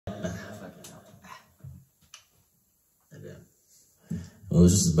Well, it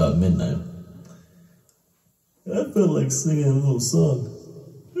was just about midnight. I felt like singing a little song.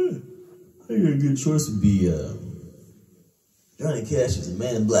 I think a good choice would be Johnny Cash's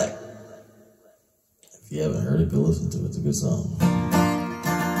Man in Black. If you haven't heard it, go listen to it. It's a good song.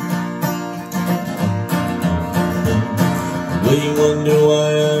 Well, you wonder why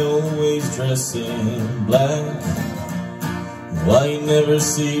I always dress in black, why you never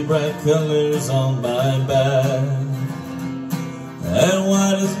see bright colors on my back, and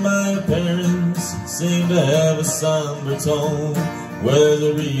why does my appearance seem to have a somber tone? Where's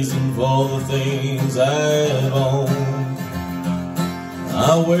the reason for all the things I have on?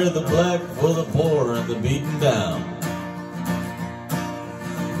 I wear the black for the poor and the beaten down,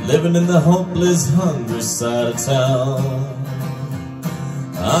 living in the hopeless, hungry side of town.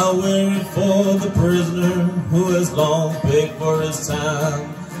 I wear it for the prisoner who has long paid for his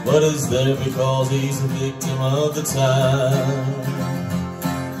time, but is there because he's a victim of the time.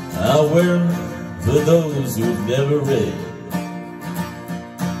 I wear it for those who've never read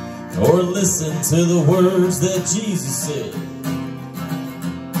or listened to the words that Jesus said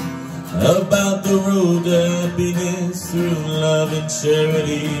about the road to happiness through love and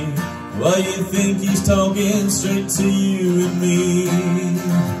charity. Why you think he's talking straight to you and me?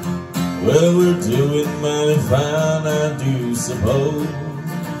 Well, we're doing mighty fine, I do suppose,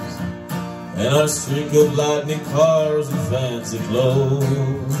 and our streak of lightning cars and fancy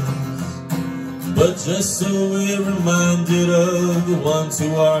clothes. But just so we're reminded of the ones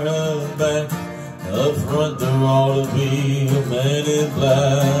who are held back, up front there ought to be a man in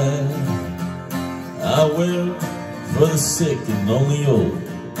black. I wear it for the sick and lonely old,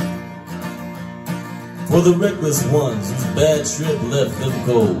 for the reckless ones whose bad trip left them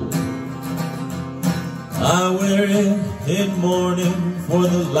cold. I wear it in mourning for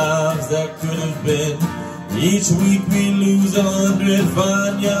the lives that could have been. Each week we lose 100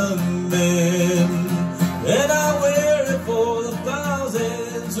 fine young men. And I wear it for the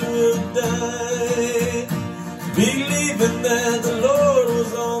thousands who have died, believing that the Lord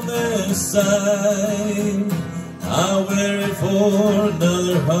was on their side. I wear it for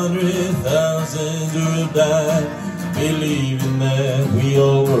another 100,000 who have died, believing that we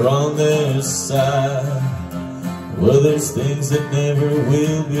all were on their side. Well, there's things that never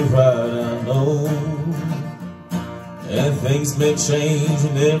will be right, I know, and things may change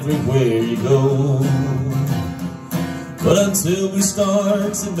in everywhere you go. But until we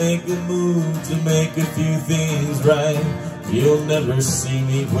start to make a move to make a few things right, you'll never see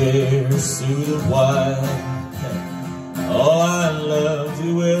me wear a suit of white. Oh, I love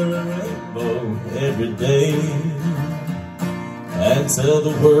to wear a rainbow every day and tell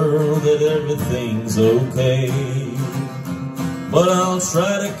the world that everything's okay. But I'll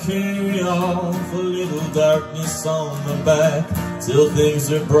try to carry off a little darkness on my back till things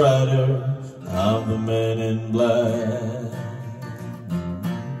are brighter. I'm the Man in Black.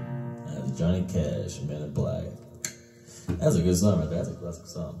 That's Johnny Cash, Man in Black. That's a good song right there. That's a classic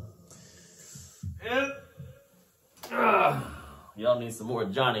song. Yep. Y'all need some more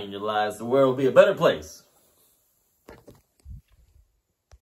Johnny in your lives. The world will be a better place.